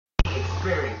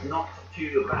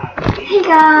Hey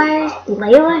guys,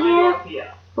 Layla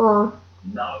here, or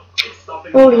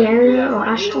Oleana, or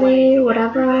Ashley,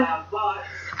 whatever.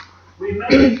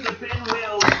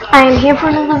 I am here for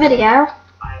another video.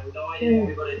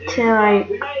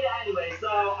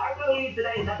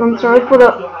 I'm sorry for the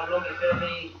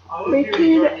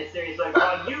repeat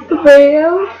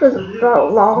video for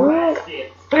that long.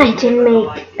 I didn't make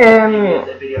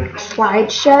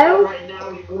slideshow,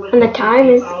 and the time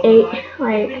is 8.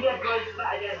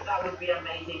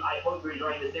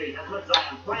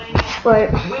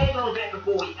 But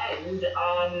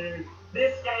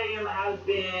this game has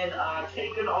been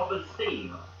taken off of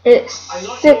Steam. It's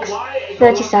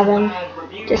 6:37,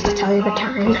 just to tell you the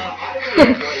time.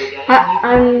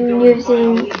 I'm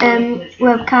using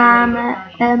webcam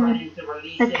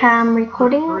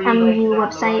recording, and the new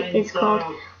website is called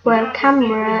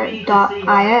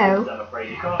webcamera.io.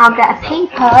 I'll get a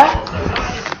paper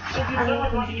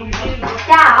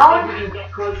down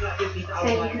so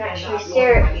you can actually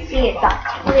see it that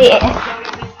clear.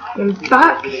 And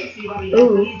back,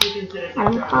 ooh,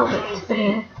 I'm perfect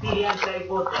there. Thank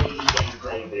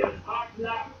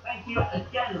you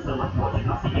again so much for watching.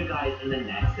 I'll see you guys in the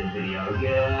next video.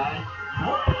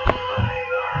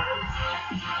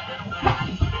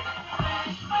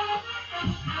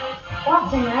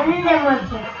 What's an ending with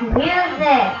this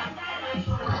music?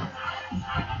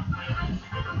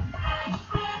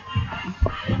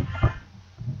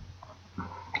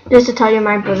 Just to tell you,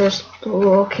 my brother's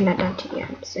walking it down to the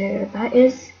end, so that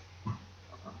is.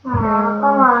 Come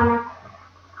on.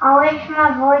 I wish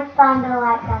my voice sounded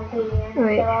like that to you.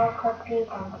 Wait. So I'll copy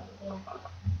down to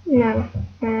you.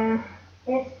 No.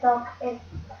 This dog is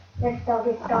dog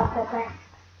the best.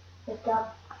 The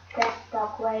best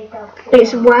dog way dog.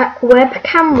 It's web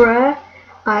camera.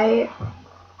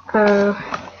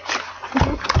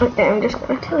 Okay, I'm just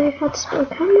gonna tell you how to spell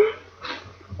camera.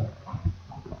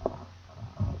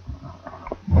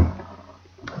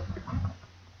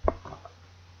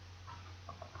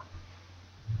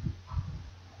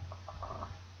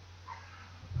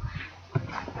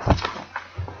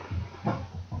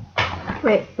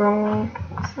 Wait, wrong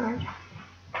side.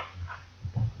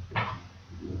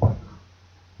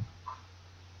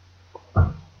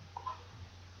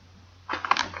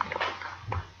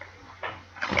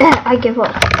 I give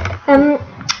up.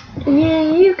 Yeah,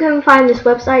 you can find this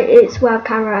website. It's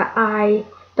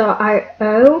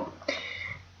webcamera.io.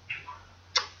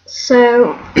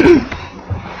 So,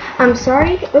 I'm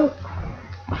sorry. Oh.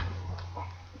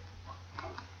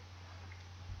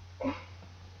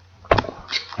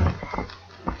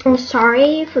 I'm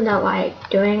sorry for not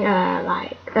doing a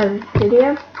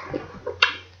video.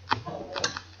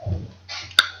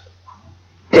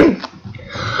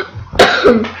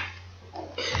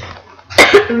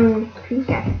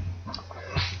 Okay.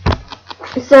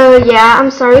 So yeah,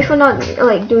 I'm sorry for not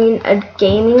doing a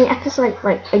gaming episode,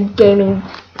 a gaming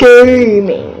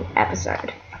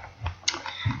episode.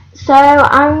 So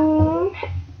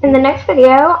in the next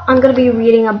video, I'm gonna be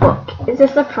reading a book. It's a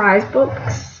surprise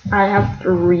books. I have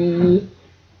 3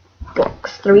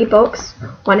 books.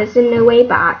 One is in No Way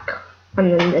Back,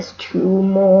 and then there's 2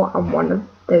 more, and one of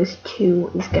those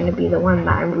 2 is gonna be the one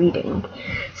that I'm reading.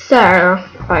 So,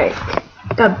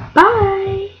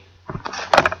 goodbye.